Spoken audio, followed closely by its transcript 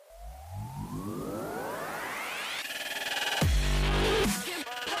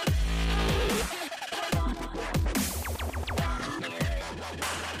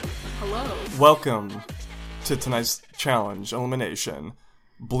Welcome to tonight's challenge elimination.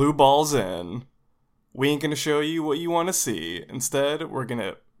 Blue balls in. We ain't gonna show you what you want to see. Instead, we're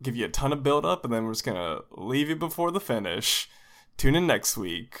gonna give you a ton of build up and then we're just gonna leave you before the finish. Tune in next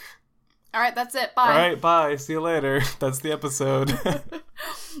week. Alright, that's it. Bye. Alright, bye. See you later. That's the episode.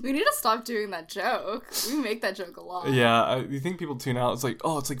 We need to stop doing that joke. We make that joke a lot. Yeah, you think people tune out? It's like,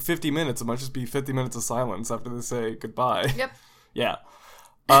 oh, it's like 50 minutes. It might just be 50 minutes of silence after they say goodbye. Yep. Yeah.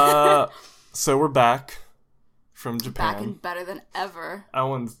 So we're back from Japan. Back and better than ever. I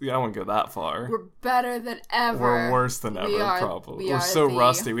wouldn't go that far. We're better than ever. We're worse than ever, probably. We're so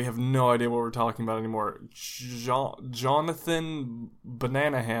rusty. We have no idea what we're talking about anymore. Jonathan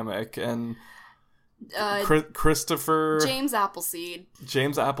Banana Hammock and Christopher... James Appleseed.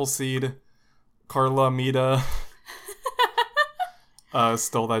 Carla Mita.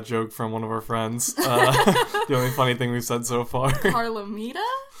 Stole that joke from one of our friends. The only funny thing we've said so far. Carla Mita?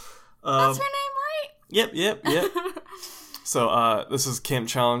 That's her name, right? Yep. So, this is Camp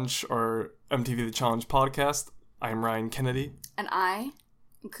Challenge, or MTV The Challenge podcast. I'm Ryan Kennedy. And I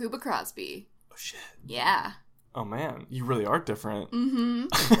am Kuba Crosby. Oh, shit. Yeah. Oh, man. You really are different. Mm-hmm.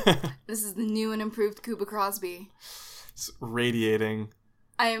 This is the new and improved Kuba Crosby. It's radiating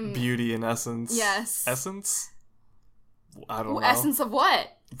beauty and essence. Yes. Essence? I don't know. Essence of what?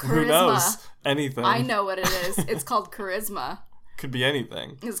 Charisma. Who knows? Anything. I know what it is. It's called charisma. Could be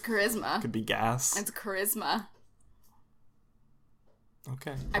anything. It's charisma. Could be gas. It's charisma.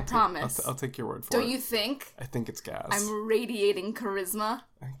 Okay. I promise. I'll take your word for it. Don't you think? I think it's gas. I'm radiating charisma.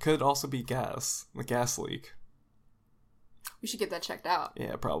 It could also be gas. The gas leak. We should get that checked out.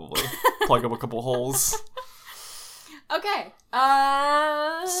 Yeah, probably. Plug up a couple holes. Okay.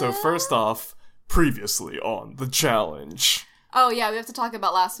 So first off, previously on The Challenge. Oh, yeah, we have to talk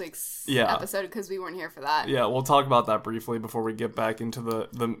about last week's episode because we weren't here for that. Yeah, we'll talk about that briefly before we get back into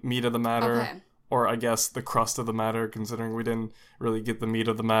the meat of the matter. Okay. Or I guess the crust of the matter, considering we didn't really get the meat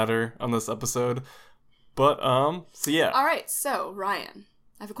of the matter on this episode. But, so yeah. Alright, so, Ryan,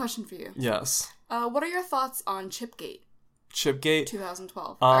 I have a question for you. Yes. What are your thoughts on Chipgate? Chipgate?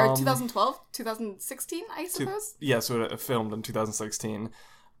 2012. Or 2012? 2016, I suppose? Yeah, so it filmed in 2016.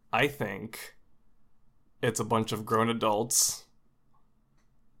 I think it's a bunch of grown adults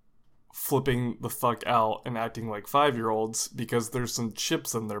flipping the fuck out and acting like 5-year-olds because there's some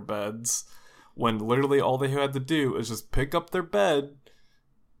chips in their beds when literally all they had to do is just pick up their bed,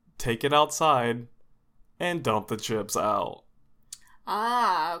 take it outside, and dump the chips out.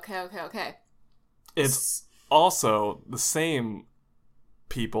 Ah, okay. It's also the same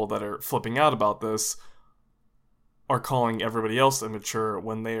people that are flipping out about this are calling everybody else immature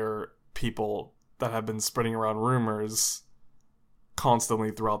when they are people that have been spreading around rumors constantly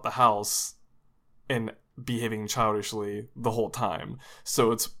throughout the house and behaving childishly the whole time.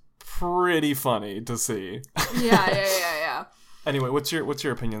 So it's pretty funny to see. Yeah. Anyway, what's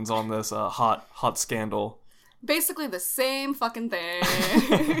your opinions on this hot scandal? Basically the same fucking thing.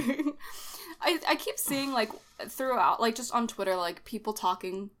 I keep seeing, like, throughout, like, just on Twitter, like, people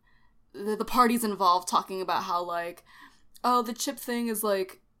talking, the parties involved talking about how, like, oh, the chip thing is,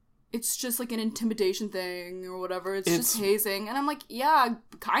 like, it's just, like, an intimidation thing or whatever. It's just hazing. And I'm like, yeah,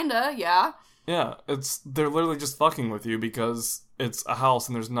 kinda, yeah. Yeah, they're literally just fucking with you because it's a house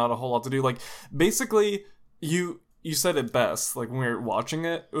and there's not a whole lot to do. Like, basically, you said it best. Like, when we were watching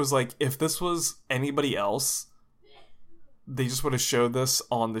it, it was like, if this was anybody else, they just would have showed this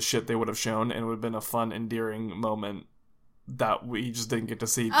on the shit they would have shown, and it would have been a fun, endearing moment that we just didn't get to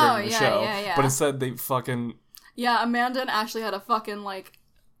see during the show. Yeah. But instead, they fucking... Yeah, Amanda and Ashley had a fucking, like...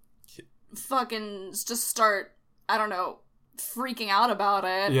 just start, I don't know, freaking out about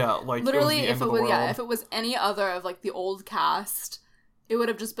it. Yeah, like literally, if it was any other of, like, the old cast, it would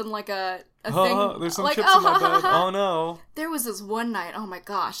have just been like a thing. There's some like, chips in my bed. Oh no. There was this one night, oh my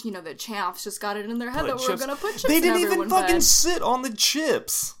gosh, the champs just got it in their head that we were gonna put chips They in didn't even fucking bed. sit on the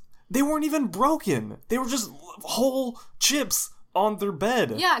chips. They weren't even broken. They were just whole chips on their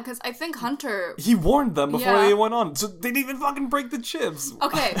bed. Yeah, because I think Hunter... He warned them before they went on, so they didn't even fucking break the chips.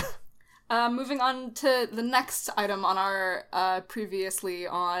 Okay. Moving on to the next item on our previously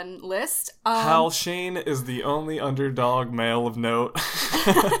on list. Hal Shane is the only underdog male of note.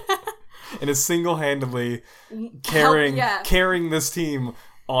 And is single-handedly carrying this team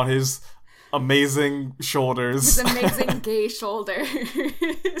on his amazing shoulders. His amazing gay shoulders.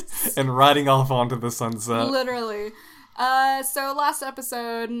 And riding off onto the sunset. Literally. So last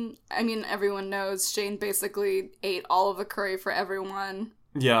episode, I mean, everyone knows Shane basically ate all of the curry for everyone.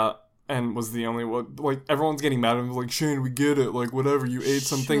 Yeah. And was the only one, like, everyone's getting mad at him, like, Shane, we get it, like, whatever, you ate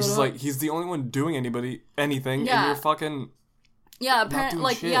some things. It's like, he's the only one doing anything, and you're fucking Yeah, not apparently, doing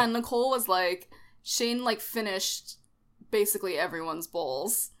like, shit. yeah, Nicole was like, Shane, like, finished basically everyone's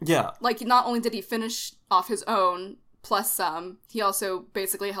bowls. Yeah. Like, not only did he finish off his own, plus some, he also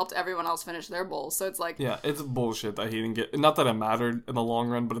basically helped everyone else finish their bowls. So it's like... Yeah, it's bullshit that he didn't get... Not that it mattered in the long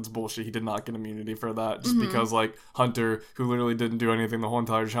run, but it's bullshit. He did not get immunity for that. Just because, like, Hunter, who literally didn't do anything the whole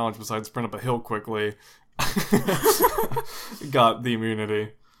entire challenge besides sprint up a hill quickly, got the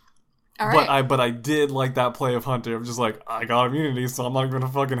immunity. All right. But I did like that play of Hunter. I'm just like, I got immunity, so I'm not going to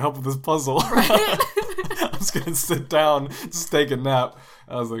fucking help with this puzzle. Right? I'm just going to sit down, just take a nap.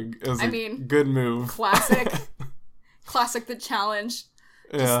 It was a good move. Classic. Classic the challenge.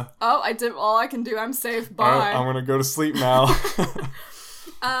 Yeah. Oh, I did all I can do. I'm safe. Bye. All right, I'm going to go to sleep now.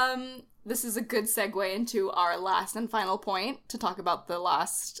 This is a good segue into our last and final point to talk about the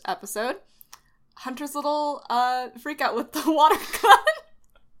last episode. Hunter's little freak out with the water gun.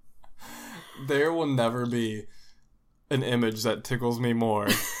 There will never be an image that tickles me more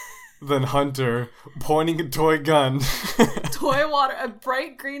than Hunter pointing a toy gun A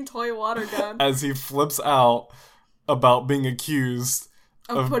bright green toy water gun. as he flips out about being accused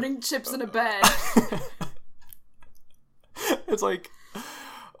of putting chips in a bed. It's like,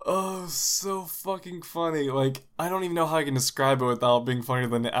 oh, so fucking funny. Like, I don't even know how I can describe it without being funnier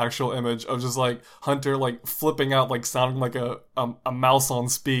than the actual image of just like Hunter like flipping out, like sounding like a mouse on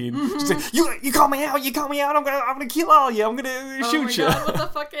speed. Just like, you call me out, I'm gonna kill all you, I'm gonna shoot you. Oh my god, what the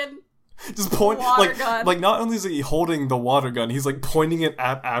fucking just point water gun. Like not only is he holding the water gun, he's like pointing it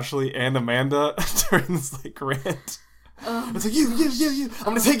at Ashley and Amanda during this like rant. It's like you, I'm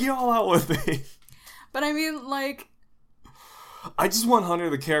gonna take you all out with me. But I mean, like, I just want Hunter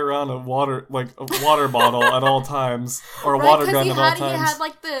to carry around a water bottle at all times, or a water gun at all times.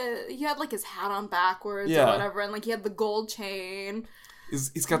 He had like his hat on backwards or whatever, and like he had the gold chain.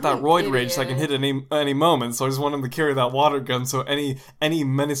 He's got that roid rage that can hit any moment, so I just want him to carry that water gun, so any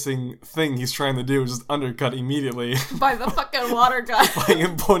menacing thing he's trying to do is just undercut immediately. By the fucking water gun. By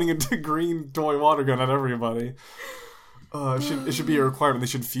him pointing a green toy water gun at everybody. It should be a requirement. They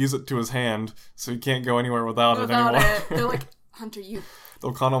should fuse it to his hand, so he can't go anywhere without it anymore. They're like, Hunter, you...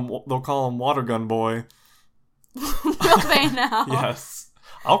 They'll call him Water Gun Boy. Will they now? Yes.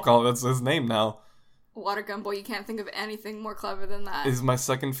 I'll call it, that's his name now. Water Gun Boy, you can't think of anything more clever than that. Is my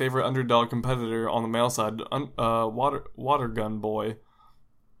second favorite underdog competitor on the male side, Water Gun Boy.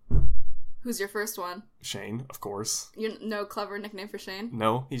 Who's your first one? Shane, of course. No clever nickname for Shane?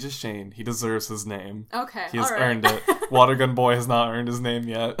 No, he's just Shane. He deserves his name. Okay, he has earned it. Water Gun Boy has not earned his name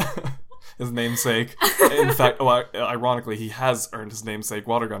yet. His namesake. In fact, ironically, he has earned his namesake,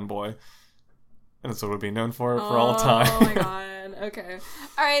 Water Gun Boy. And that's what it'll be known for all time. Oh my god. Okay.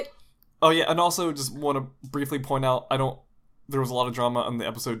 Alright. Oh yeah, and also just want to briefly point out, there was a lot of drama on the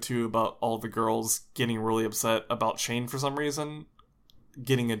episode 2 about all the girls getting really upset about Shane for some reason,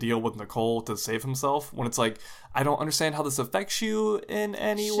 getting a deal with Nicole to save himself, when it's like, I don't understand how this affects you in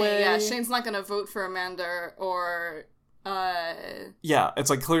any way. Yeah, Shane's not gonna vote for Amanda or... Yeah,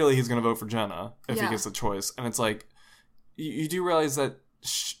 it's like clearly he's gonna vote for Jenna if he gets the choice, and it's like, you do realize that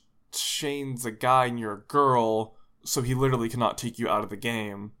Shane's a guy and you're a girl, so he literally cannot take you out of the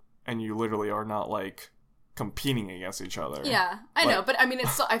game, and you literally are not like competing against each other. Yeah, I know, but I mean,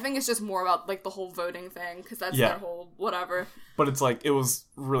 I think it's just more about like the whole voting thing, because that's their whole whatever. But it's like, it was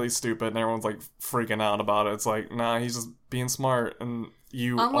really stupid, and everyone's like freaking out about it. It's like, nah, he's just being smart, and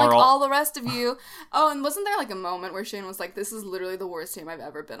you unlike are all the rest of you. Oh, and wasn't there like a moment where Shane was like, this is literally the worst team I've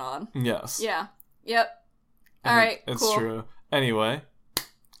ever been on? Yes. Yeah. Yep. And alright, it's cool. true. Anyway,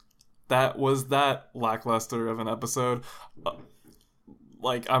 that was that lackluster of an episode.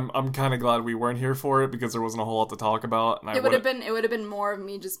 Like, I'm kind of glad we weren't here for it, because there wasn't a whole lot to talk about. And it would have been more of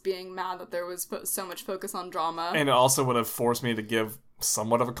me just being mad that there was so much focus on drama. And it also would have forced me to give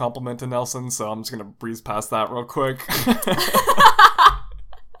somewhat of a compliment to Nelson, so I'm just gonna breeze past that real quick.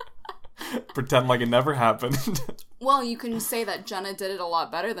 Pretend like it never happened. Well, you can say that Jenna did it a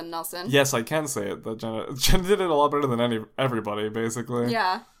lot better than Nelson. Yes, I can say it. That Jenna did it a lot better than everybody, basically.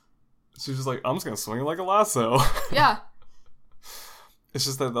 Yeah. She's just like, I'm just gonna swing it like a lasso. Yeah. It's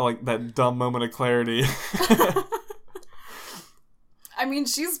just that, like, that dumb moment of clarity. I mean,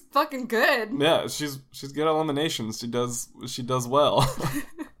 she's fucking good. Yeah, she's good at eliminations. She does well.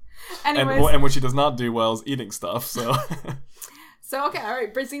 Anyways. And what she does not do well is eating stuff, so... So, okay,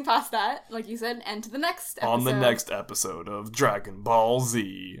 alright, breezing past that, like you said, and to the next episode. On the next episode of Dragon Ball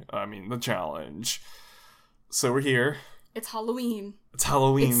Z. I mean, the challenge. So we're here. It's Halloween. It's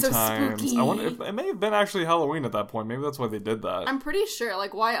Halloween it's so times. spooky. I wonder if it may have been actually Halloween at that point. Maybe that's why they did that. I'm pretty sure.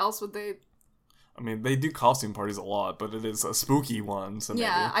 Like, why else would they... I mean, they do costume parties a lot, but it is a spooky one. So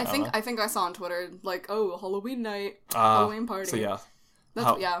Yeah, maybe. I think I saw on Twitter, like, oh, Halloween night, Halloween party. So yeah,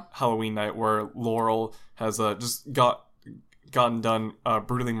 Yeah. Halloween night where Laurel has just gotten done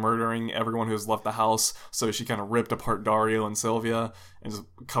brutally murdering everyone who's left the house. So she kind of ripped apart Dario and Sylvia and just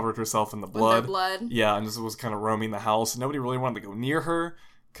covered herself in the blood. With their blood. Yeah, and just was kind of roaming the house. Nobody really wanted to go near her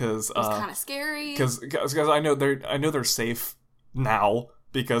because it was kind of scary. Because I know they're safe now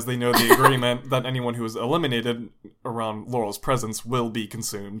because they know the agreement that anyone who is eliminated around Laurel's presence will be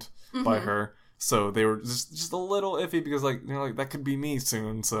consumed by her. So they were just a little iffy because like that could be me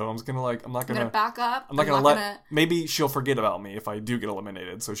soon. So I'm just gonna I'm not gonna back up. I'm not gonna maybe she'll forget about me if I do get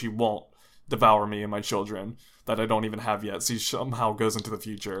eliminated, so she won't devour me and my children that I don't even have yet. She somehow goes into the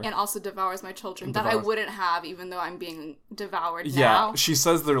future and also devours my children that I wouldn't have, even though I'm being devoured now. Yeah, she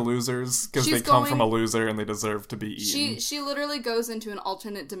says they're losers because they come from a loser and they deserve to be eaten. She literally goes into an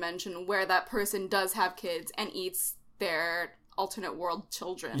alternate dimension where that person does have kids and eats their alternate world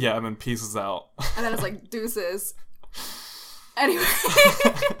children. Yeah, and then pieces out. And then it's like, deuces. Anyway.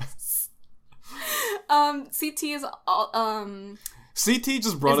 CT is CT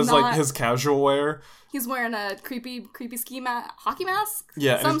just brought his casual wear. He's wearing a creepy ski hockey mask?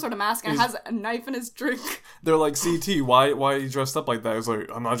 Yeah. Some sort of mask, and has a knife in his drink. They're like, CT, why are you dressed up like that? He's like,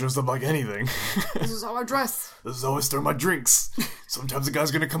 I'm not dressed up like anything. This is how I dress. This is how I stir my drinks. Sometimes a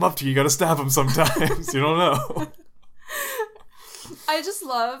guy's gonna come up to you gotta stab him sometimes. You don't know. I just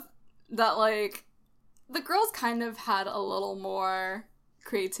love that, like, the girls kind of had a little more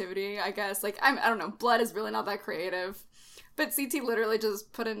creativity, I guess. Like, I don't know, Blood is really not that creative. But CT literally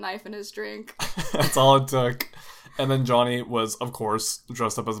just put a knife in his drink. That's all it took. And then Johnny was, of course,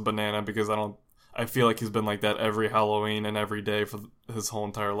 dressed up as a banana because I feel like he's been like that every Halloween and every day for his whole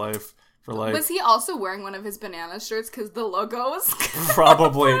entire life. Was he also wearing one of his banana shirts because the logo was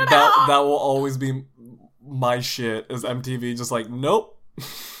probably. That will always be my shit, is MTV just like, nope.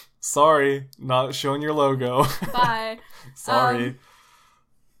 Sorry, not showing your logo. Bye. Sorry.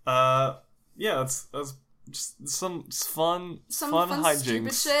 Yeah, that's just some fun hijinks.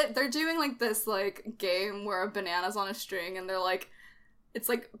 Stupid shit. They're doing like this like game where a banana's on a string and they're like, it's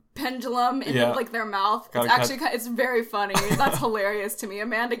like pendulum in like their mouth. It's very funny. That's hilarious to me.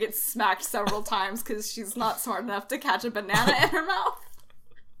 Amanda gets smacked several times because she's not smart enough to catch a banana in her mouth.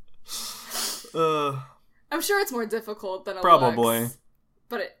 I'm sure it's more difficult than it looks,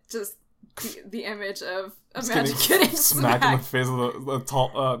 but it just the image of Amanda getting smacked in the face with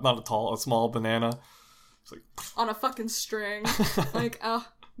a small banana. It's like on a fucking string. Like, oh,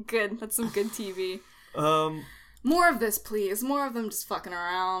 good. That's some good TV. More of this, please. More of them just fucking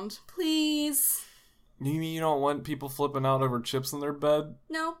around. Please. You mean you don't want people flipping out over chips in their bed?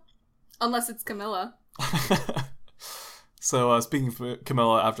 No. Unless it's Camilla. So, speaking of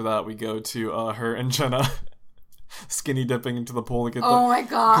Camilla, after that, we go to her and Jenna skinny dipping into the pool to get oh my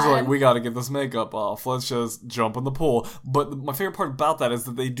god. Because like, we gotta get this makeup off. Let's just jump in the pool. But my favorite part about that is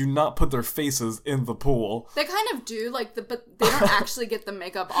that they do not put their faces in the pool. They kind of do, but they don't actually get the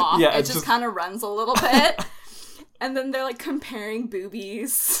makeup off. Yeah, it just kind of runs a little bit. And then they're like comparing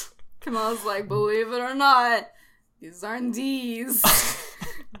boobies. Camilla's like, believe it or not, these aren't D's.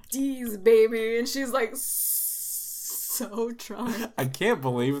 D's, baby. And she's like, so drunk. I can't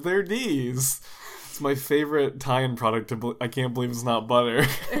believe they're D's. It's my favorite tie-in product. I can't believe it's not butter.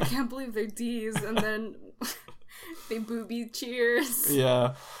 I can't believe they're D's. And then they booby cheers.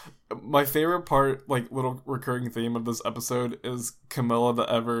 Yeah. My favorite part, like, little recurring theme of this episode is Camilla,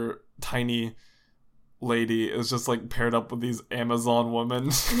 the ever tiny lady, is just like paired up with these Amazon women.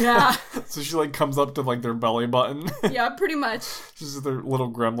 Yeah. So she like comes up to like their belly button. Yeah, pretty much. She's their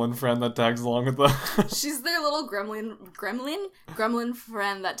little gremlin friend that tags along with them. She's their little gremlin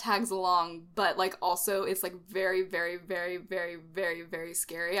friend that tags along, but like also it's like very, very, very, very, very, very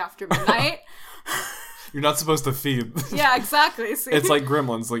scary after midnight. You're not supposed to feed. Yeah, exactly. See? It's like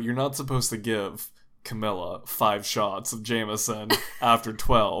Gremlins. Like, you're not supposed to give Camilla 5 shots of Jameson after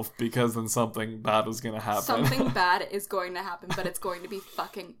 12 because then something bad was going to happen. Something bad is going to happen, but it's going to be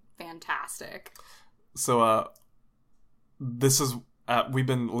fucking fantastic. So, this is... we've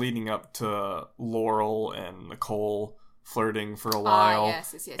been leading up to Laurel and Nicole flirting for a while.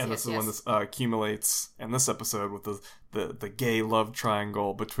 Yes. And this is when this accumulates in this episode with the gay love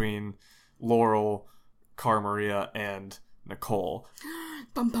triangle between Laurel, Cara Maria, and Nicole.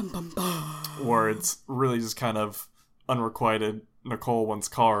 Bum, bum, bum, bum. Where it's really just kind of unrequited. Nicole wants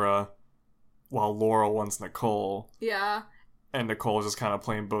Cara, while Laurel wants Nicole. Yeah. And Nicole just kind of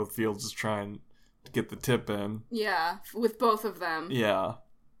playing both fields, just trying to get the tip in. Yeah, with both of them. Yeah.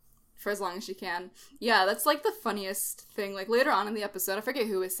 for as long as she can. Yeah, that's like the funniest thing. Like later on in the episode, I forget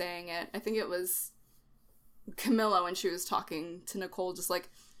who was saying it. I think it was Camilla when she was talking to Nicole, just like,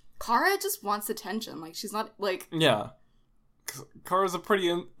 Kara just wants attention. Like, she's not, like... Yeah. Kara's a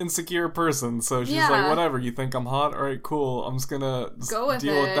pretty insecure person, so she's Yeah. like, whatever, you think I'm hot? Alright, cool. I'm just gonna Go with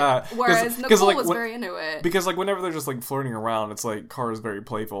deal it. with that. Whereas Nicole was very into it. Because, like, whenever they're just, like, flirting around, it's like, Kara's very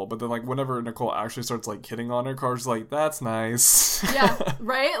playful. But then, like, whenever Nicole actually starts, like, hitting on her, Kara's like, that's nice. Yeah,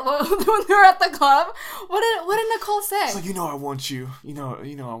 right? When they were at the club, what did Nicole say? It's like, I want you. You know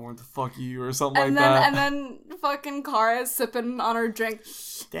I want to fuck you, or something and like then, that. And then fucking Kara is sipping on her drink.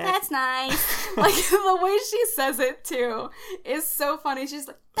 That's nice. Like, the way she says it, too, is so funny. She's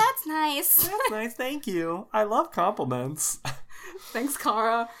like, that's nice. That's nice, thank you. I love compliments. Thanks,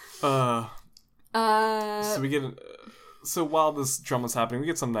 Kara. So we get... So while this drama's happening, we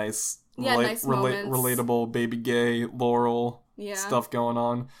get some nice... nice moments. Relatable baby gay Laurel stuff going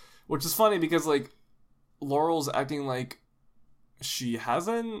on. Which is funny because, like, Laurel's acting like she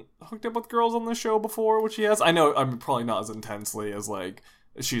hasn't hooked up with girls on the show before, which she has. I know, I mean, probably not as intensely as, like,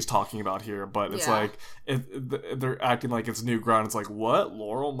 she's talking about here, but it's like, they're acting like it's new ground. It's like, what?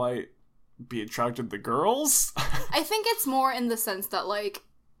 Laurel might be attracted to girls? I think it's more in the sense that, like,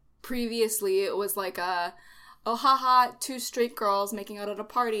 previously it was like oh haha, two straight girls making out at a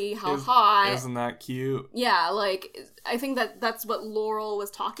party, how hot. Isn't that cute? Yeah, like, I think that's what Laurel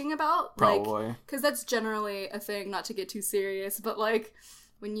was talking about. Probably. Because that's generally a thing, not to get too serious, but, like,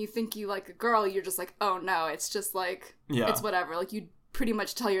 when you think you like a girl, you're just like, oh no, it's just like, it's whatever. Like, you pretty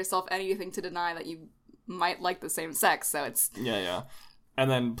much tell yourself anything to deny that you might like the same sex, so it's... Yeah. And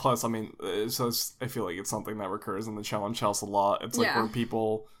then, plus, I mean, I feel like it's something that recurs in the Challenge House a lot. It's like where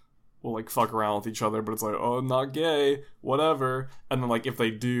people will, like, fuck around with each other, but it's like, oh, not gay, whatever. And then, like, if they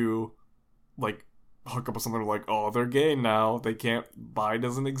do, like, hook up with someone like, oh, they're gay now, they can't, bi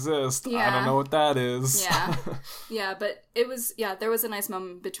doesn't exist. I don't know what that is. Yeah. Yeah, but it was, there was a nice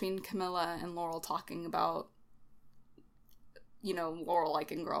moment between Camilla and Laurel talking about, Laurel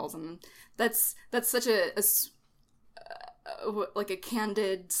liking girls, and that's such a like a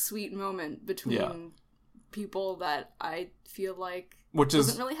candid, sweet moment between people that I feel like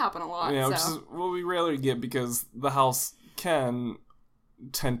doesn't really happen a lot. Yeah, which is what we rarely get, because the house can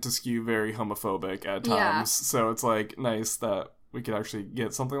tend to skew very homophobic at times. So it's like nice that we could actually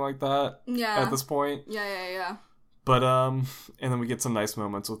get something like that at this point. Yeah. But, and then we get some nice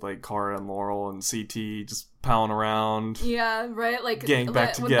moments with, like, Kara and Laurel and CT just palling around. Yeah, right? Like, getting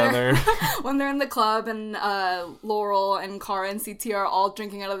back together. When they're in the club and Laurel and Kara and CT are all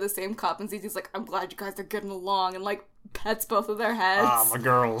drinking out of the same cup, and CT's like, I'm glad you guys are getting along, and, like, pets both of their heads. Ah, my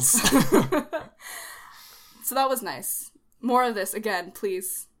girls. So that was nice. More of this, again,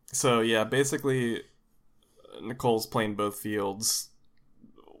 please. So, yeah, basically, Nicole's playing both fields.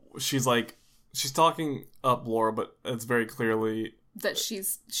 She's talking up Laura, but it's very clearly that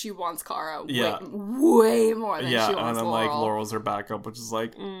she wants Kara way more than she wants Laurel. And then, like, Laurel's her backup, which is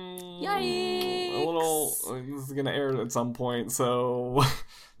like, yikes. A little, this is gonna air at some point, so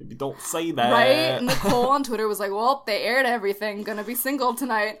maybe don't say that. Right? Nicole on Twitter was like, well, they aired everything, gonna be single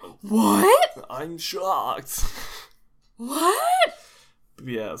tonight. What? I'm shocked. What?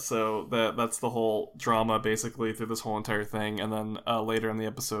 Yeah, so that's the whole drama, basically, through this whole entire thing, and then later in the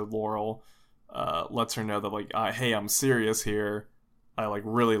episode, Laurel lets her know that, like, hey, I'm serious here. I, like,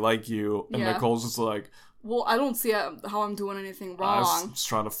 really like you. And Nicole's just like, well, I don't see how I'm doing anything wrong. I'm just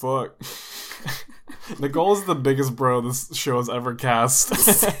trying to fuck. Nicole's the biggest bro this show has ever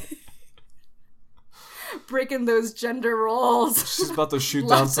cast. Breaking those gender roles. She's about to shoot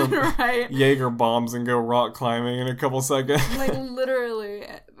down some Jaeger bombs and go rock climbing in a couple seconds. Like, literally.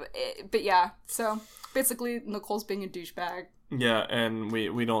 But yeah, so basically Nicole's being a douchebag. Yeah, and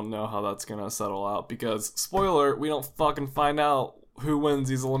we don't know how that's gonna settle out, because, spoiler, we don't fucking find out who wins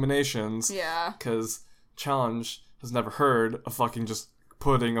these eliminations. Yeah. Because Challenge has never heard of fucking just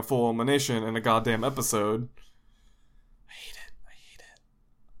putting a full elimination in a goddamn episode.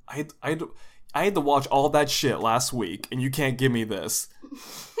 I hate it. I had to watch all that shit last week, and you can't give me this.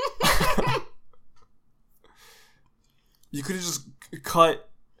 You could have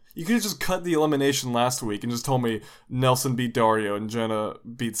just cut the elimination last week and just told me Nelson beat Dario and Jenna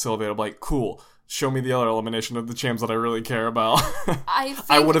beat Sylvia. I'm like, cool. Show me the other elimination of the champs that I really care about.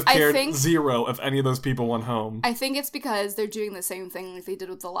 I would have cared zero if any of those people went home. I think it's because they're doing the same thing like they did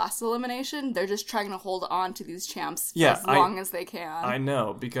with the last elimination. They're just trying to hold on to these champs for as long as they can. I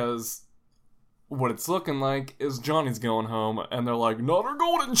know, because what it's looking like is Johnny's going home, and they're like, not our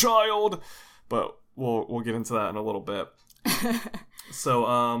golden child! But we'll get into that in a little bit. So,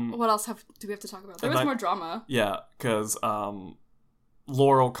 what else do we have to talk about? There was more drama. Yeah, because,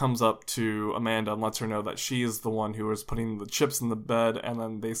 Laurel comes up to Amanda and lets her know that she is the one who was putting the chips in the bed, and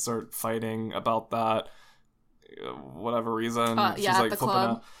then they start fighting about that. Whatever reason. She's at like the flipping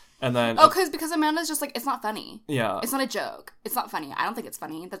club. out. And then... because Amanda's just like, it's not funny. Yeah. It's not a joke. It's not funny. I don't think it's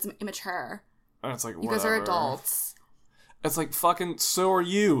funny. That's immature. And it's like, You guys are adults. It's like, fucking, so are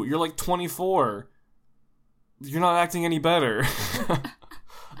you. You're like 24. You're not acting any better.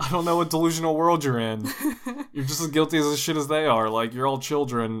 I don't know what delusional world you're in. You're just as guilty as shit as they are. Like, you're all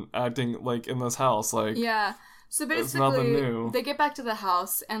children acting, like, in this house. Like, yeah. So it's nothing basically, new. they get back to the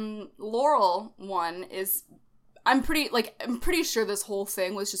house, and Laurel one is... I'm pretty sure this whole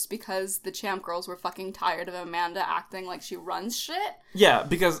thing was just because the Champ girls were fucking tired of Amanda acting like she runs shit. Yeah,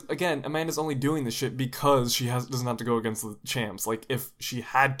 because, again, Amanda's only doing this shit because she doesn't have to go against the Champs. Like, if she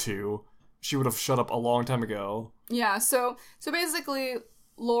had to, she would have shut up a long time ago. Yeah, so basically,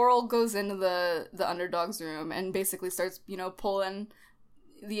 Laurel goes into the underdog's room and basically starts, pulling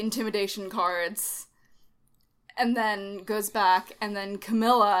the intimidation cards, and then goes back, and then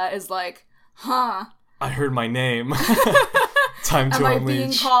Camilla is like, huh... I heard my name. Time to Am I unleash.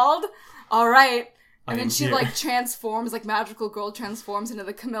 being called? All right. And then she, here. transforms, magical girl transforms into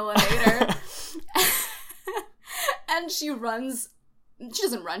the Camillinator. And she runs. She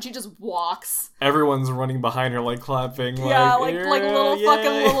doesn't run, she just walks. Everyone's running behind her, clapping. Yeah, like little yay.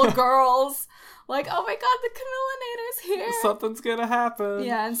 fucking little girls. Like, oh my god, the Camillinator's here. Something's gonna happen.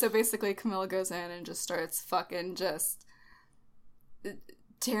 Yeah, and so basically Camilla goes in and just starts fucking just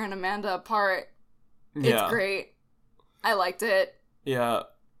tearing Amanda apart. Yeah. It's great. I liked it. Yeah.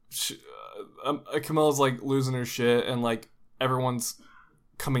 Camilla's, losing her shit, and, everyone's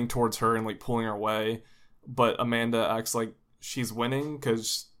coming towards her and, pulling her away. But Amanda acts like she's winning,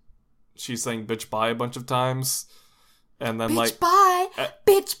 because she's saying bitch bye a bunch of times. And then, bitch bye!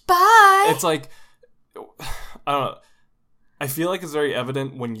 Bitch bye! It's like... I don't know. I feel like it's very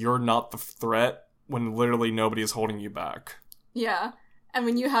evident when you're not the threat, when literally nobody is holding you back. Yeah. And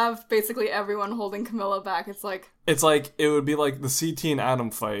when you have basically everyone holding Camilla back, it's like... It's like, it would be like the CT and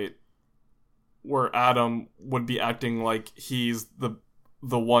Adam fight, where Adam would be acting like he's the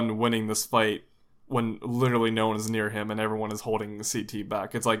one winning this fight, when literally no one is near him and everyone is holding the CT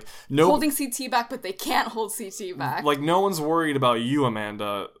back. It's like... holding CT back, but they can't hold CT back. No one's worried about you,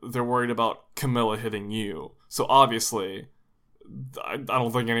 Amanda. They're worried about Camilla hitting you. So obviously, I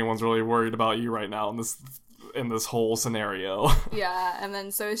don't think anyone's really worried about you right now in this whole scenario. Yeah, and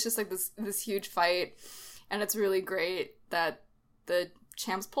then so it's just this huge fight, and it's really great that the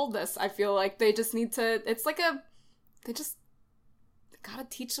Champs pulled this. I feel like they just need to... They just gotta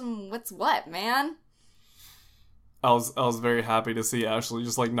teach them what's what, man. I was very happy to see Ashley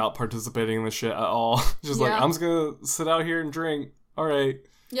just not participating in the shit at all. Just I'm just gonna sit out here and drink. All right.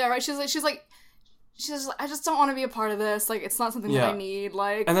 Yeah, right. She's like, I just don't want to be a part of this. It's not something that I need.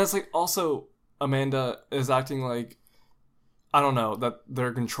 And that's also Amanda is acting I don't know, that they're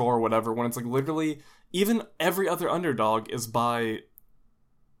in control or whatever, when it's literally even every other underdog is by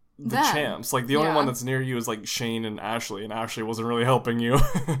the Champs. The only one that's near you is Shane and Ashley wasn't really helping you.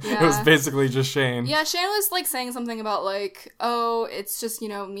 Yeah. It was basically just Shane. Yeah, Shane was saying something about oh, it's just,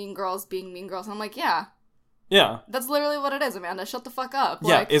 mean girls being mean girls. And I'm like, yeah. Yeah. That's literally what it is, Amanda. Shut the fuck up.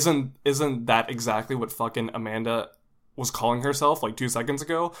 Yeah, isn't that exactly what fucking Amanda was calling herself 2 seconds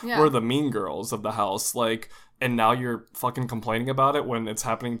ago? Yeah. We're the mean girls of the house. And now you're fucking complaining about it when it's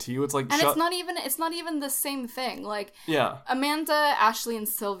happening to you. It's and it's not even the same thing. Yeah. Amanda, Ashley, and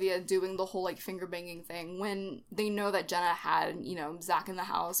Sylvia doing the whole finger banging thing when they know that Jenna had, Zach in the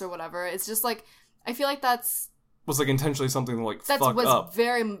house or whatever. It's just I feel like that's was intentionally something to that fuck was up.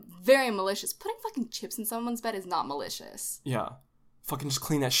 very, very malicious. Putting fucking chips in someone's bed is not malicious. Yeah. Fucking just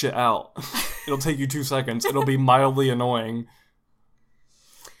clean that shit out. It'll take you 2 seconds. It'll be mildly annoying.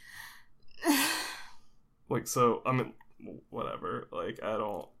 So, I mean, whatever. I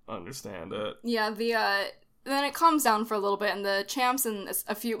don't understand it. Yeah, then it calms down for a little bit, and the Champs and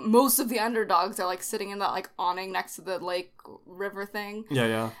most of the underdogs are, sitting in that, awning next to the lake river thing. Yeah,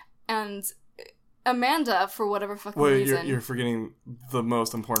 yeah. And Amanda, for whatever fucking reason... You're forgetting the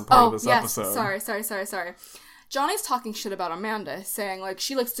most important part of this episode. Sorry. Johnny's talking shit about Amanda, saying,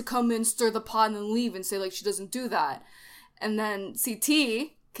 she likes to come in, stir the pot, and then leave, and say, she doesn't do that. And then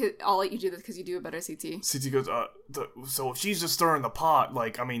CT... I'll let you do this because you do a better CT. CT goes, so if she's just stirring the pot,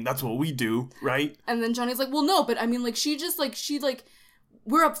 that's what we do, right? And then Johnny's like, well, no, but I mean, we're upfront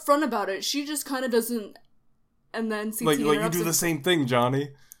about it. She just kind of doesn't. And then CT you do the same thing, Johnny.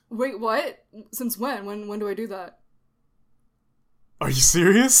 Wait, what? Since when? When do I do that? Are you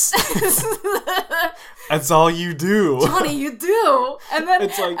serious? That's all you do. Johnny, you do. And then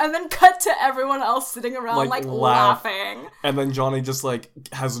It's like- and then cut to everyone else sitting around like laughing. And then Johnny just like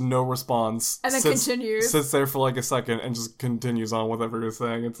has no response. And then continues. Sits there for like a second and just continues on whatever he's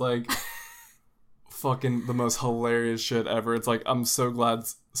saying. It's like fucking the most hilarious shit ever. It's like, I'm so glad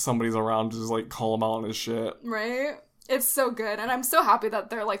somebody's around to just like call him out on his shit. Right? It's so good. And I'm so happy that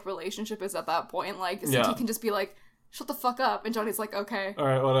their like relationship is at that point. Like CT can just be like, shut the fuck up. And Johnny's like, okay.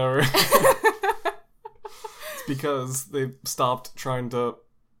 Alright, whatever. It's because they stopped trying to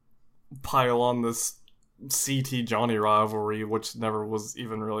pile on this CT Johnny rivalry, which never was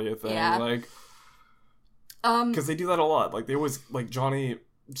even really a thing. Yeah. Like, because they do that a lot. Like, they always, like, Johnny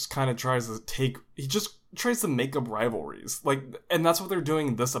just kind of tries to make up rivalries. Like, and that's what they're doing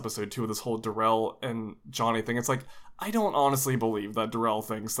in this episode, too, with this whole Darrell and Johnny thing. It's like, I don't honestly believe that Darrell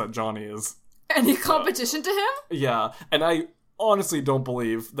thinks that Johnny is... Any competition to him? Yeah, and I honestly don't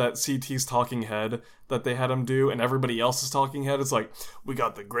believe that CT's talking head that they had him do and everybody else's talking head is like, we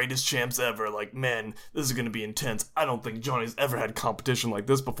got the greatest champs ever, like, man, this is gonna be intense. I don't think Johnny's ever had competition like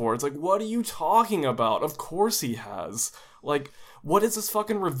this before. It's like, what are you talking about? Of course he has. Like, what is this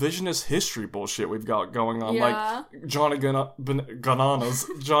fucking revisionist history bullshit we've got going on? Yeah. Like, Johnny Bananas.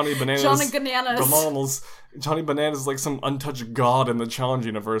 Johnny Bananas. Johnny Bananas is like some untouched god in the challenge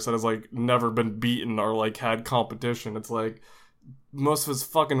universe that has like never been beaten or like had competition. It's like most of his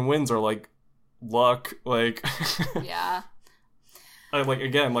fucking wins are like luck, like Yeah. I like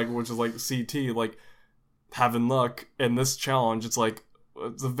again, like which is like CT, like having luck in this challenge. It's like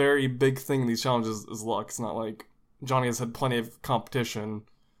it's a very big thing in these challenges is luck. It's not like Johnny has had plenty of competition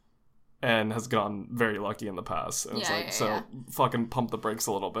and has gotten very lucky in the past. And it's like, fucking pump the brakes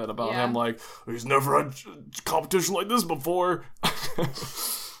a little bit about him. Like, he's never had competition like this before.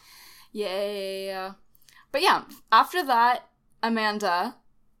 Yeah. But yeah, after that, Amanda,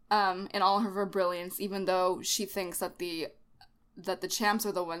 in all of her brilliance, even though she thinks that the champs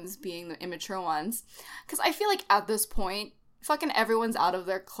are the ones being the immature ones, because I feel like at this point, fucking everyone's out of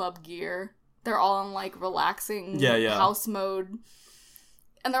their club gear. They're all in, like, relaxing house mode.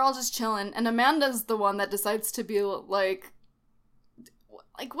 And they're all just chilling. And Amanda's the one that decides to be, like,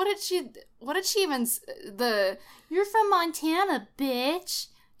 what did she even, you're from Montana, bitch.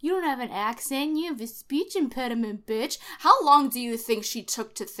 You don't have an accent. You have a speech impediment, bitch. How long do you think she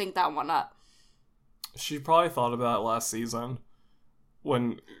took to think that one up? She probably thought of that last season.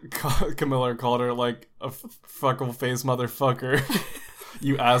 When Camilla called her, like, a freckle-faced motherfucker.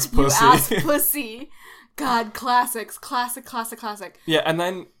 You ass pussy. You ass pussy. God, classics. Classic. Yeah, and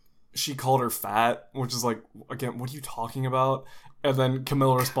then she called her fat, which is like, again, what are you talking about? And then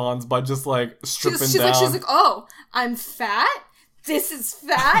Camilla responds by just like stripping down. She's like, oh, I'm fat? This is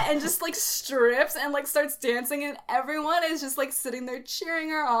fat? And just like strips and like starts dancing and everyone is just like sitting there cheering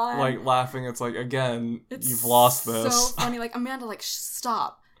her on. Like laughing. It's like, again, you've lost this. So funny. Like, Amanda, like,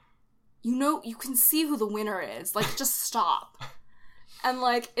 stop. You know, you can see who the winner is. Like, just stop. And,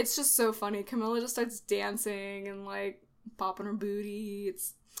 like, it's just so funny. Camilla just starts dancing and, like, popping her booty.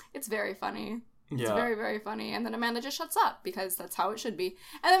 It's very funny. Yeah. It's very, very funny. And then Amanda just shuts up because that's how it should be.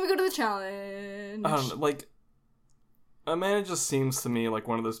 And then we go to the challenge. Like, Amanda just seems to me like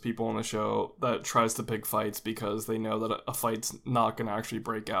one of those people on the show that tries to pick fights because they know that a fight's not going to actually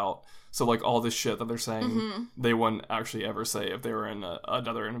break out. So, like, all this shit that they're saying, they wouldn't actually ever say if they were in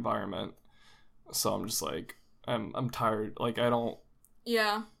another environment. So I'm just like, I'm tired. Like, I don't...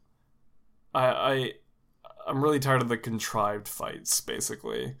 Yeah. I'm really tired of the contrived fights,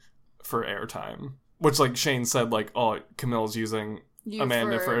 basically, for airtime. Which, like Shane said, like, oh, Camilla's using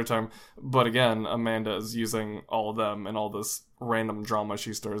Amanda for airtime. But again, Amanda is using all of them and all this random drama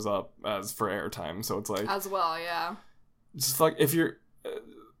she stirs up as for airtime. So it's like... As well, yeah. Just, like, if you're...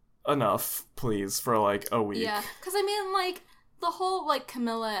 enough, please, for, like, a week. Yeah, because, I mean, like, the whole, like,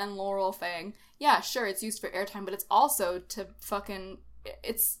 Camilla and Laurel thing, yeah, sure, it's used for airtime, but it's also to fucking...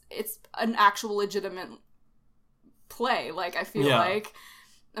 It's an actual legitimate play. Like, I feel like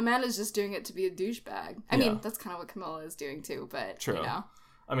Amanda's just doing it to be a douchebag. I mean, that's kind of what Camilla is doing too, but true. You know.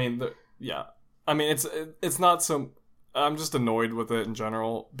 I mean, I mean, it's not so... I'm just annoyed with it in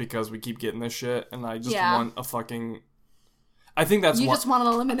general because we keep getting this shit, and I just want a fucking... I think that's just want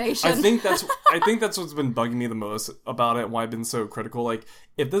an elimination. I think that's what's been bugging me the most about it and why I've been so critical. Like,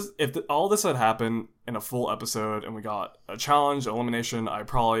 if all this had happened in a full episode and we got a challenge, elimination, I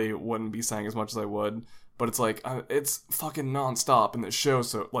probably wouldn't be saying as much as I would. But it's like, it's fucking nonstop in this show,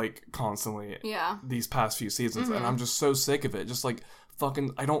 so, like, constantly these past few seasons. And I'm just so sick of it. Just, like,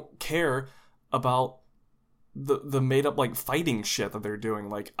 fucking, I don't care about the made up, like, fighting shit that they're doing.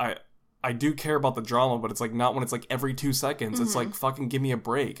 Like, I do care about the drama, but it's like not when it's like every 2 seconds. It's like fucking give me a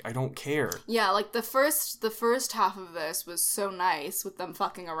break. I don't care. Yeah, like the first half of this was so nice with them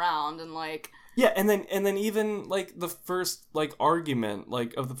fucking around and like yeah, and then even like the first like argument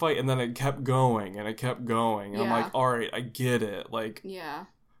like of the fight, and then it kept going and it kept going. And I'm like, all right, I get it. Like, yeah,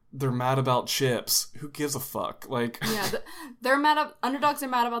 they're mad about chips. Who gives a fuck? Like, yeah, underdogs are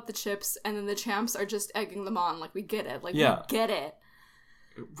mad about the chips, and then the champs are just egging them on. Like, we get it. Like, we get it.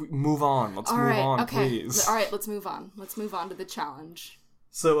 Move on. Let's move on, please. All right, let's move on. Let's move on to the challenge.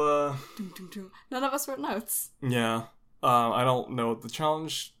 So, none of us wrote notes. Yeah. I don't know what the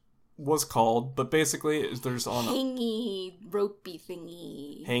challenge was called, but basically, there's on Hangy, ropey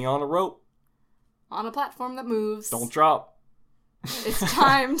thingy. Hang on a rope. On a platform that moves. Don't drop. It's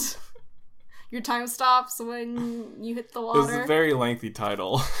timed. Your time stops when you hit the water. It's a very lengthy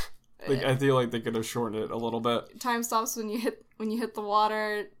title. Like, I feel like they could have shortened it a little bit. Time stops when you hit the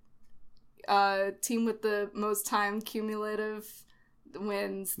water. Team with the most time cumulative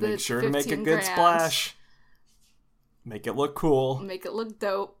wins. Make sure to make a good grand. splash. Make it look cool. Make it look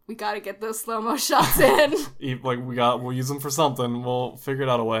dope. We gotta get those slow-mo shots in. We'll use them for something. We'll figure it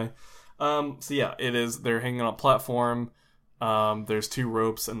out a way. So yeah, it is. They're hanging on a platform. There's 2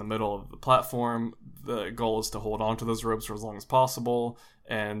 ropes in the middle of the platform. The goal is to hold on to those ropes for as long as possible.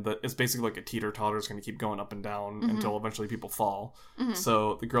 And it's basically like a teeter-totter. It's going to keep going up and down until eventually people fall.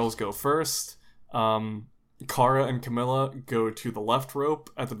 So the girls go first. Cara and Camilla go to the left rope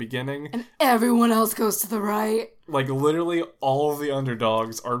at the beginning. And everyone else goes to the right. Like, literally all of the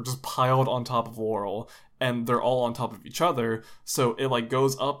underdogs are just piled on top of Laurel. And they're all on top of each other. So it, like,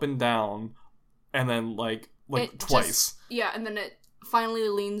 goes up and down. And then, like twice. And then it finally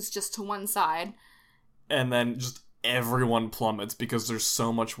leans just to one side. And then just everyone plummets because there's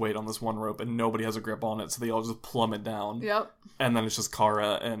so much weight on this one rope and nobody has a grip on it, so they all just plummet down. Yep. And then it's just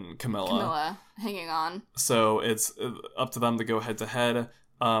Cara and Camilla hanging on. So it's up to them to go head to head.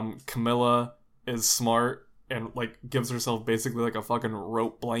 Camilla is smart and like gives herself basically like a fucking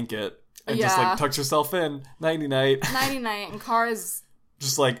rope blanket and just like tucks herself in. Nighty night. Nighty night. And Cara's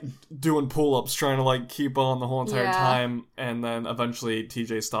just like doing pull-ups, trying to like keep on the whole entire time, and then eventually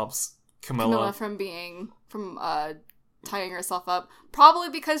TJ stops Camilla from tying herself up, probably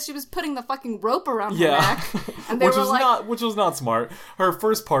because she was putting the fucking rope around her neck, and which was not smart. Her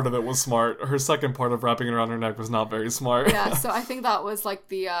first part of it was smart. Her second part of wrapping it around her neck was not very smart. Yeah, so I think that was like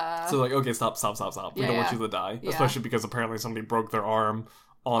the so like, okay, stop. We don't want you to die, especially because apparently somebody broke their arm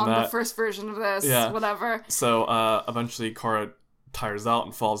on that. The first version of this. Whatever. So eventually Cara tires out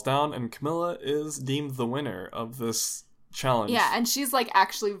and falls down, and Camilla is deemed the winner of this challenge. Yeah, and she's like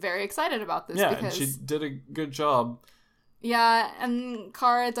actually very excited about this. Yeah, because... and she did a good job. Yeah, and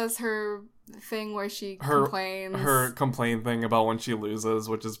Cara does her thing where she complains. Her complain thing about when she loses,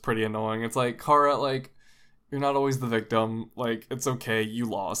 which is pretty annoying. It's like, Cara, like, you're not always the victim. Like, it's okay, you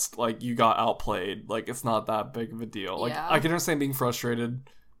lost. Like, you got outplayed. Like, it's not that big of a deal. Like, I can understand being frustrated,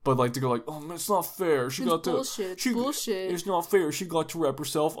 but like to go like, oh, it's not fair. It's bullshit. It's not fair. She got to wrap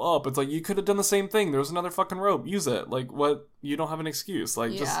herself up. It's like, you could have done the same thing. There was another fucking rope. Use it. Like, what? You don't have an excuse.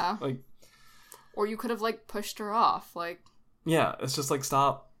 Like, just like, or you could have like pushed her off. Like, yeah, it's just like,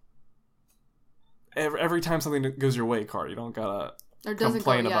 stop. Every time something goes your way, Cara, you don't gotta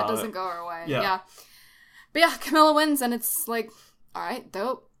complain about it. It doesn't go our way. Yeah. But yeah, Camilla wins, and it's like, all right,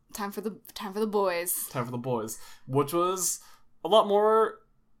 dope. Time for the boys. Time for the boys, which was a lot more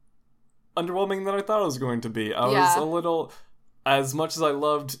underwhelming than I thought it was going to be. I was a little, as much as I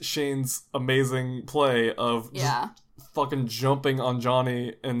loved Shane's amazing play of just fucking jumping on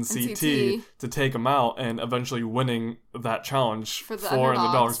Johnny and CT to take him out and eventually winning that challenge for the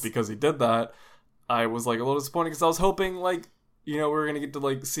underdogs because he did that, I was like a little disappointed because I was hoping like, you know, we were gonna get to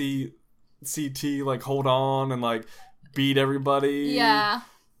like see CT like hold on and like beat everybody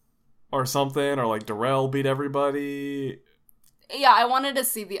or something, or like Darrell beat everybody. Yeah, I wanted to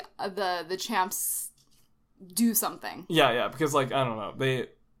see the champs do something. Yeah, because like, I don't know,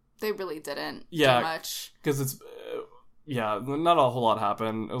 they really didn't do much. Because it's not a whole lot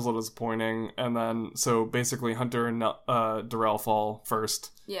happened. It was a little disappointing. And then so basically Hunter and Darrell fall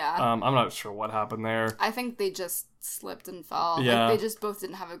first. Yeah. I'm not sure what happened there. I think they just slipped and fell. Yeah. Like, they just both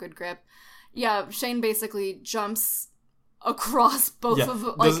didn't have a good grip. Yeah, Shane basically jumps across both of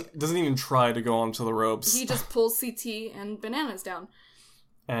them. Like, doesn't even try to go onto the ropes. He just pulls CT and Bananas down.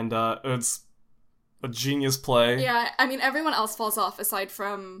 And it's a genius play. Yeah, I mean, everyone else falls off aside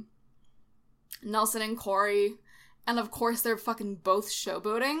from Nelson and Corey. And of course, they're fucking both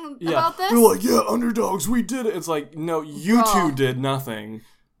showboating about this. They're like, yeah, underdogs, we did it. It's like, no, you two did nothing.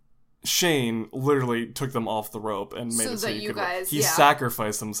 Shane literally took them off the rope and made So it so that you you could guys- he yeah.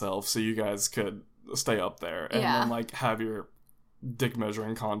 sacrificed himself so you guys could stay up there and Yeah. then like have your dick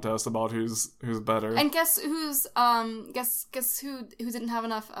measuring contest about who's better. And guess who didn't have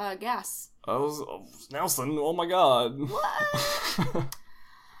enough gas? I was Nelson. Oh my god. What?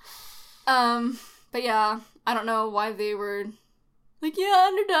 But yeah, I don't know why they were like, yeah,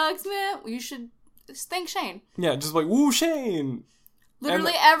 underdogs, man. You should thank Shane. Yeah, just like woo Shane.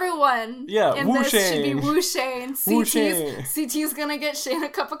 Literally everyone Yeah, in woo this should be Shane. woo Shane. Woo CT's gonna get Shane a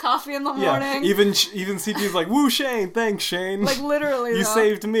cup of coffee in the Yeah, morning. even CT's like woo Shane. Thanks Shane. Like literally, you though.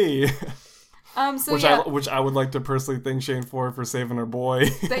 saved me. So yeah, which I would like to personally thank Shane for saving our boy.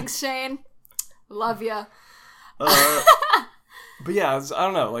 thanks Shane. Love ya. But yeah, I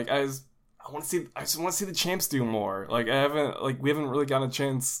don't know. Like I just want to see the champs do more. Like we haven't really gotten a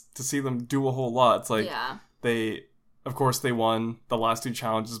chance to see them do a whole lot. It's like Yeah. of course they won the last 2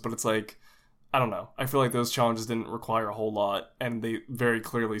 challenges, but it's like I don't know. I feel like those challenges didn't require a whole lot, and they very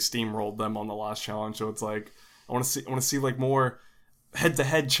clearly steamrolled them on the last challenge. So it's like I want to see like more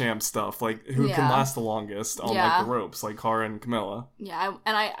head-to-head champ stuff, like who can Yeah. last the longest on Yeah. like the ropes, like Cara and Camilla. Yeah,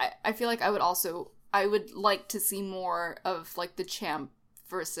 I feel like I would like to see more of like the champ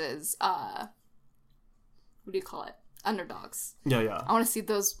versus what do you call it? Underdogs. Yeah. I want to see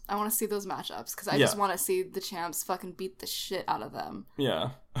those matchups because I Yeah. just want to see the champs fucking beat the shit out of them. Yeah,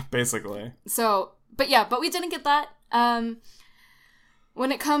 basically. So, but we didn't get that.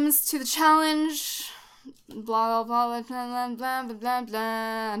 When it comes to the challenge, blah blah blah blah blah blah blah blah,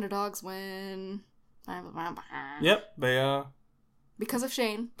 blah underdogs win. Blah, blah, blah, blah. Yep, they Because of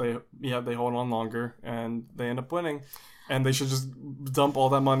Shane. they hold on longer and they end up winning, and they should just dump all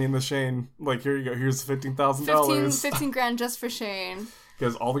that money in the Shane. Like, here you go, here's $15,000 15 grand just for Shane.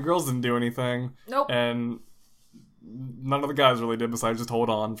 because all the girls didn't do anything. Nope. And none of the guys really did besides just hold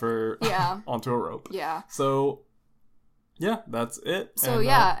on for Yeah. onto a rope. Yeah. So yeah, that's it. So And,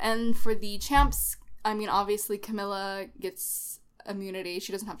 yeah, and for the champs, I mean, obviously Camilla gets immunity;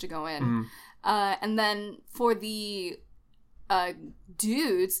 she doesn't have to go in. Mhm. And then for the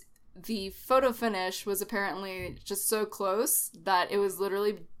dudes, the photo finish was apparently just so close that it was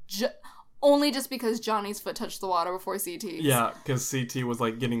literally only just because Johnny's foot touched the water before CT's. yeah, because CT was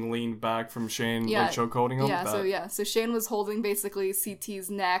like getting leaned back from Shane, Yeah. like choke holding him. So Shane was holding basically CT's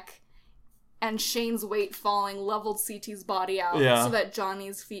neck, and Shane's weight falling leveled CT's body out, Yeah. so that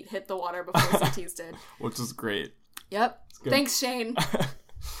Johnny's feet hit the water before CT's did. which is great. Yep. good. Thanks, Shane.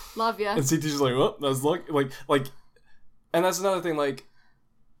 Love ya. And CT's just like, well, that's luck. Like, and that's another thing. Like,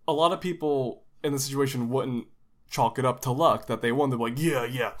 a lot of people in the situation wouldn't chalk it up to luck that they won. They're like,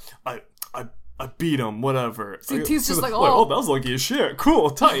 yeah, I beat him, whatever. CT's just like, oh, that was lucky as shit.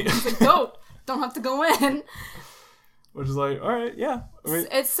 Cool, tight. It's like, dope. Don't have to go in. Which is like, all right, yeah. I mean,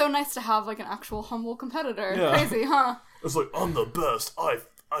 It's so nice to have like an actual humble competitor. Yeah. Crazy, huh? it's like I'm the best. I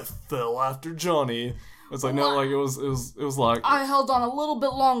fell after Johnny. It's like no, like it was like I held on a little bit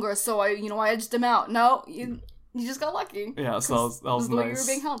longer, so I edged him out. No, you just got lucky. yeah. So that was the way you were nice.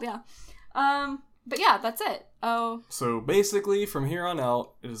 being held, yeah. But yeah, that's it. Oh, So basically, from here on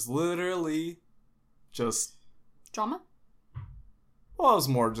out, it is literally just drama? well, it was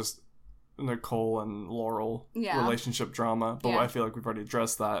more just Nicole and Laurel Yeah. relationship drama, but Yeah. I feel like we've already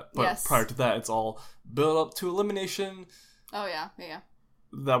addressed that. But Yes. prior to that, it's all build up to elimination Oh yeah.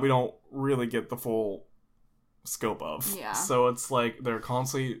 that we don't really get the full scope of. Yeah. So it's like they're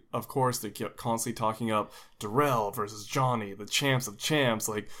constantly, of course, they keep constantly talking up Darrell versus Johnny, the champs of champs.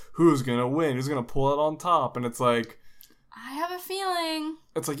 Like, who's gonna win? Who's gonna pull it on top? And it's like I have a feeling.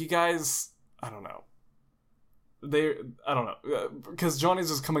 you guys. I don't know. I don't know, because Johnny's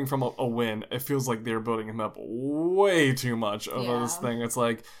just coming from a win. It feels like they're building him up way too much over this Yeah. thing. It's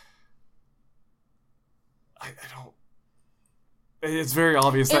like, I don't. It's very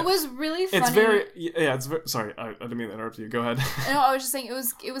obvious. It was really funny. It's very. Yeah. It's very. Sorry, I didn't mean to interrupt you. Go ahead. No, I was just saying it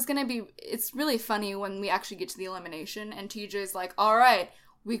was gonna be. It's really funny when we actually get to the elimination and TJ's like, "All right,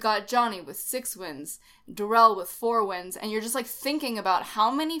 we got Johnny with 6 wins, Darrell with 4 wins," and you're just like thinking about how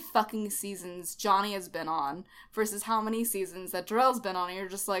many fucking seasons Johnny has been on versus how many seasons that Darrell's been on, and you're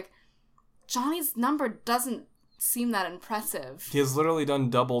just like, Johnny's number doesn't seem that impressive. He has literally done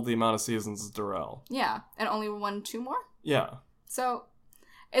double the amount of seasons as Darrell. Yeah, and only won 2 more. Yeah. So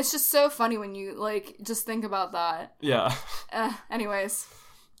it's just so funny when you like just think about that. Yeah. Anyways.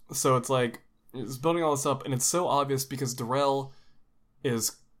 So it's like it's building all this up, and it's so obvious because Darrell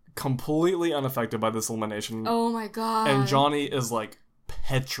is completely unaffected by this elimination. Oh my god. And Johnny is like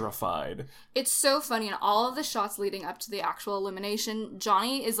petrified. It's so funny in all of the shots leading up to the actual elimination.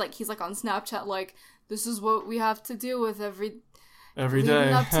 Johnny is like, he's like on Snapchat, like, this is what we have to deal with every leading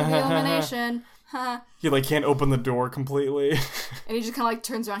day. up to the elimination. He like can't open the door completely. And he just kind of like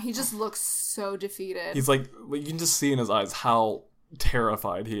turns around. He just looks so defeated. He's like you can just see in his eyes how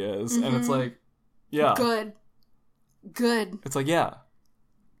terrified he is, and it's like, yeah, good. It's like, yeah,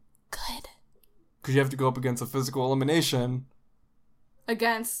 good. because you have to go up against a physical elimination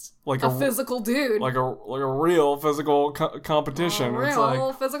Against like a physical dude. like a real physical competition. A It's real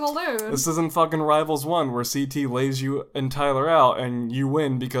like, physical dude. this isn't fucking Rivals 1 where CT lays you and Tyler out and you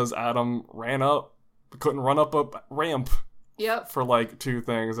win because Adam couldn't run up a ramp Yep. for like 2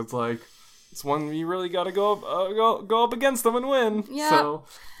 things. It's like, it's one you really gotta go up against them and win. Yeah. So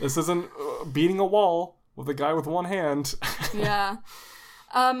this isn't beating a wall with a guy with one hand. Yeah.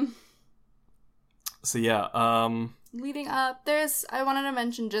 So yeah, Leading up, I wanted to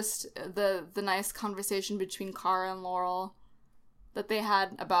mention just the nice conversation between Cara and Laurel that they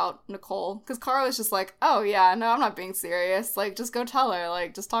had about Nicole. Because Cara was just like, oh yeah, no, I'm not being serious. Like, just go tell her.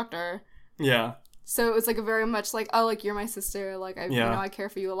 Like, just talk to her. yeah. So it was like a very much like, oh, like, you're my sister. Like, you Yeah. know, I care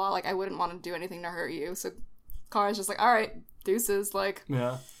for you a lot. Like, I wouldn't want to do anything to hurt you. So Cara's just like, all right, deuces. Like,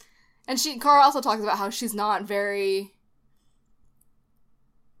 Yeah. and Cara also talks about how she's not very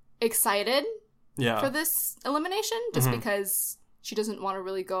excited Yeah. for this elimination, just because she doesn't want to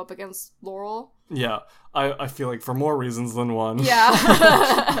really go up against Laurel. Yeah. I feel like for more reasons than one. Yeah.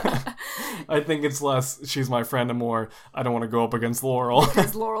 I think it's less she's my friend and more I don't want to go up against Laurel.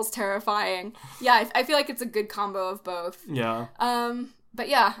 Because Laurel's terrifying. Yeah, I feel like it's a good combo of both. Yeah. But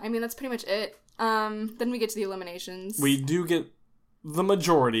yeah, I mean, that's pretty much it. Then we get to the eliminations. We do get the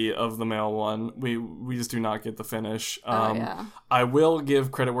majority of the male one. We just do not get the finish. Yeah. I will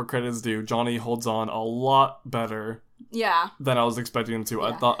give credit where credit is due. Johnny holds on a lot better Yeah. than I was expecting him to. Yeah.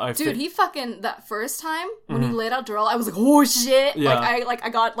 I thought Dude, he fucking, that first time, when he laid out Darrell, I was like, oh shit! Yeah. I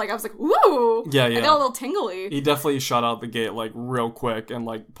was like, woo! Yeah, I yeah. got a little tingly. He definitely shot out the gate, like, real quick and,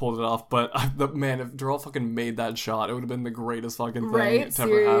 like, pulled it off. But, man, if Darrell fucking made that shot, it would have been the greatest fucking thing Right? to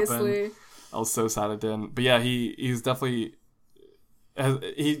ever happen. Seriously. I was so sad it didn't. But yeah, he's definitely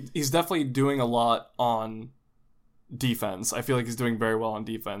doing a lot on defense. I feel like he's doing very well on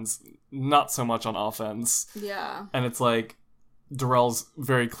defense, not so much on offense. Yeah. And it's like Darrell's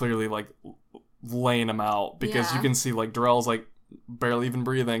very clearly like laying him out because Yeah. you can see like Darrell's like barely even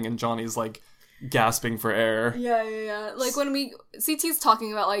breathing and Johnny's like gasping for air. Yeah. Like when CT's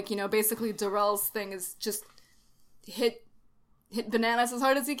talking about like, you know, basically Darrell's thing is just hit Bananas as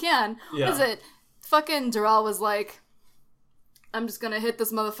hard as he can. Yeah. What is it? Fucking Darrell was like, I'm just gonna hit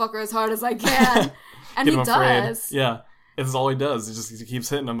this motherfucker as hard as I can. And Get he him afraid. does. Yeah. It's all he does. He keeps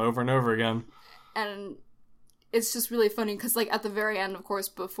hitting him over and over again. And it's just really funny because like at the very end, of course,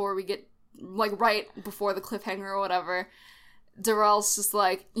 before we get like right before the cliffhanger or whatever, Darrell's just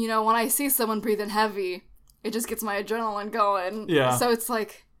like, you know, when I see someone breathing heavy, it just gets my adrenaline going. Yeah. So it's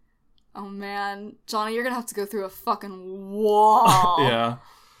like, oh man, Johnny, you're gonna have to go through a fucking wall Yeah.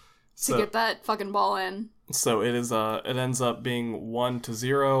 to get that fucking ball in. So it is. It ends up being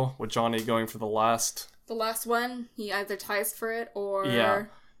 1-0 with Johnny going for the last. The last one, he either ties for it or Yeah,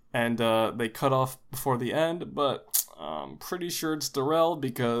 and they cut off before the end, but I'm pretty sure it's Darrell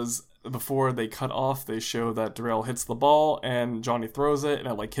because before they cut off, they show that Darrell hits the ball and Johnny throws it, and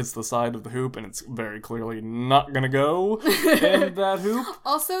it like hits the side of the hoop, and it's very clearly not gonna go in that hoop.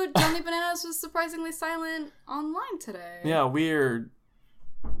 Also, Johnny Bananas was surprisingly silent online today. Yeah, weird.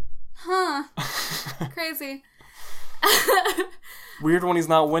 Huh. Crazy. Weird when he's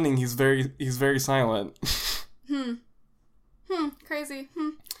not winning. He's very silent. Crazy.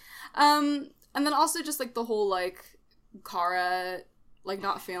 And then also just like the whole like Cara like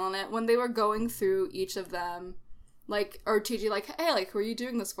not feeling it when they were going through each of them, like, or TG like, hey, like, who are you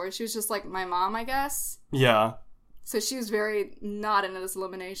doing this for? She was just like, my mom, I guess. Yeah. So she was very not into this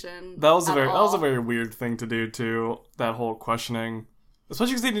elimination. That was a all. very weird thing to do too. That whole questioning,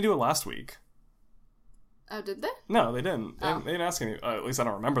 especially because they didn't do it last week. Oh, did they? No, they didn't. Oh. They didn't ask any. At least I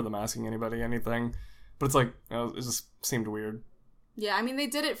don't remember them asking anybody anything. But it's like it just seemed weird. Yeah, I mean they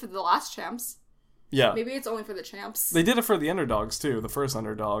did it for the last champs. Yeah, Maybe it's only for the champs. they did it for the underdogs too. The first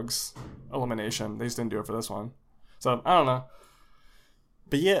underdogs elimination. They just didn't do it for this one. So I don't know.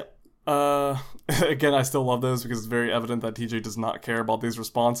 But yeah, again, I still love those because it's very evident that TJ does not care about these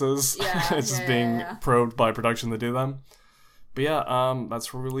responses. Yeah, It's just being probed by production to do them. But yeah,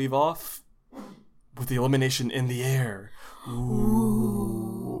 that's where we leave off with the elimination in the air.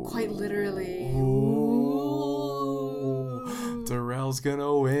 Ooh. Quite literally. Ooh. Darrell's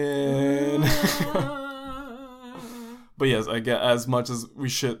gonna win. But yes, I get as much as we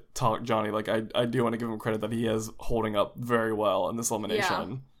should talk Johnny, like I do want to give him credit that he is holding up very well in this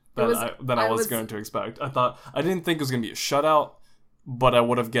elimination. Yeah. Than I was going to expect. I didn't think it was going to be a shutout, but I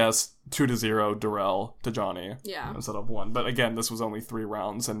would have guessed 2-0 Darrell to Johnny instead of 1. But again, this was only 3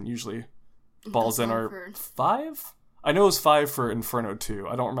 rounds, and usually balls in are 5? I know it was 5 for Inferno 2.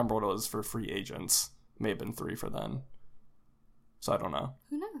 I don't remember what it was for Free Agents. May have been 3 for then. So I don't know.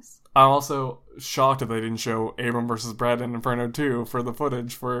 Who knows? I'm also shocked that they didn't show Abram versus Brad in Inferno 2 for the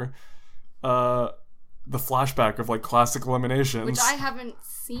footage for the flashback of like classic eliminations. Which I haven't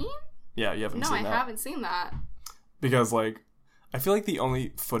seen? Yeah, you haven't seen that. No, I haven't seen that. Because like, I feel like the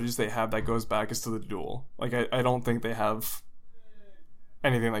only footage they have that goes back is to the duel. Like, I don't think they have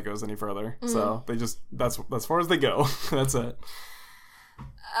anything that goes any further. Mm. So they just, that's as far as they go. That's it.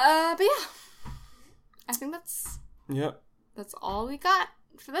 But yeah. I think that's all we got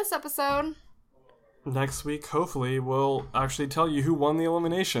for this episode. Next week, hopefully, we'll actually tell you who won the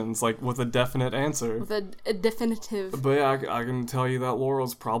eliminations, like, with a definite answer. With a definitive. But yeah, I can tell you that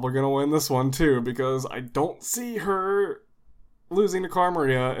Laurel's probably gonna win this one, too, because I don't see her losing to Cara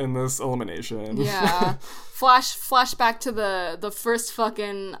Maria in this elimination. Yeah. Flashback to the first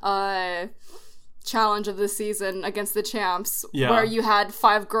fucking, challenge of the season against the champs, where you had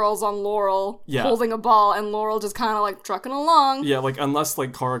 5 girls on Laurel holding a ball, and Laurel just kind of like trucking along. Yeah, like unless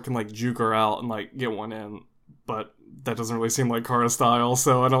like Cara can like juke her out and like get one in, but that doesn't really seem like Cara's style,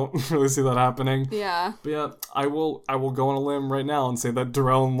 so I don't really see that happening. Yeah. But yeah, I will go on a limb right now and say that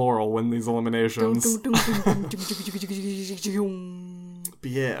Darrell and Laurel win these eliminations. But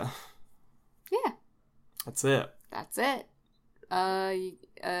yeah. Yeah. That's it.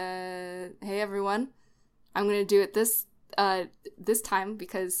 Hey everyone, I'm gonna do it this time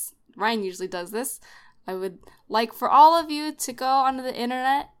because Ryan usually does this. I would like for all of you to go onto the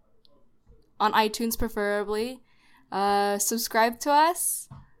internet, on iTunes preferably, subscribe to us,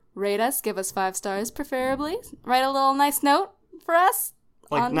 rate us, give us 5 stars preferably, write a little nice note for us.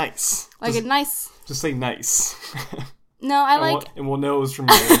 Nice. Just say nice. No, and we'll know it was from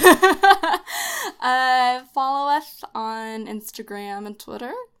you. Follow us on Instagram and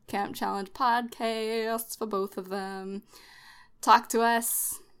Twitter. Camp Challenge Podcasts for both of them. Talk to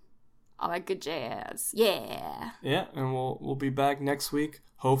us. All that good jazz. Yeah. Yeah, and we'll be back next week,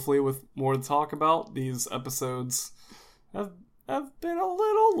 hopefully with more to talk about. These episodes have been a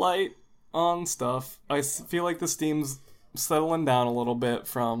little light on stuff. I feel like the steam's settling down a little bit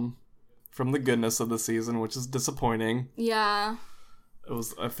from the goodness of the season, which is disappointing. Yeah.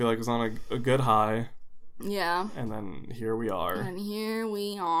 I feel like it was on a good high. Yeah. And then here we are.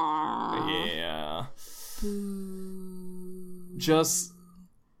 Yeah. Just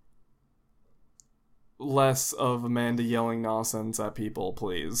less of Amanda yelling nonsense at people,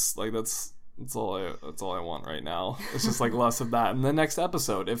 please. Like that's all I want right now. It's just like less of that in the next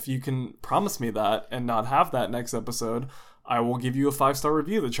episode. If you can promise me that and not have that next episode, I will give you a 5-star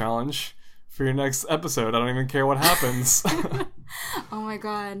review of the challenge for your next episode. I don't even care what happens. Oh my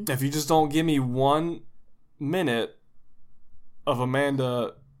god. If you just don't give me 1 minute of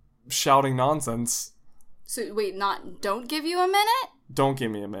Amanda shouting nonsense. So wait, don't give you a minute? Don't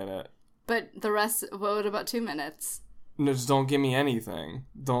give me a minute. But the rest, what about 2 minutes? No, just don't give me anything.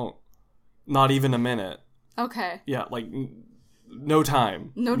 Not even a minute. Okay. Yeah, like, no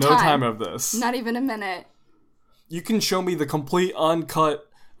time. No time of this. Not even a minute. You can show me the complete uncut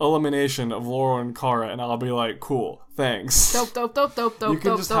elimination of Laurel and Cara, and I'll be like, cool, thanks. Dope. You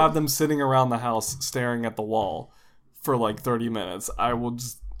can just have them sitting around the house staring at the wall for like 30 minutes. I will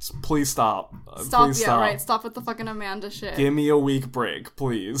just, please stop. Stop, right, stop with the fucking Amanda shit. Give me a week break,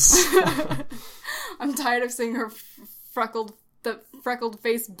 please. I'm tired of seeing her freckled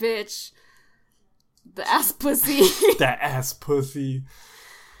face bitch. The ass pussy. That ass pussy.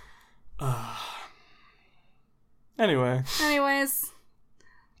 Anyways.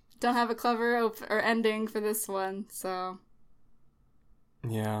 Don't have a clever or ending for this one, so...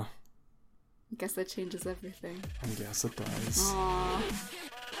 Yeah. I guess that changes everything. I guess it does. Aww.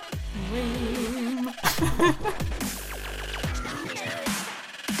 Lame.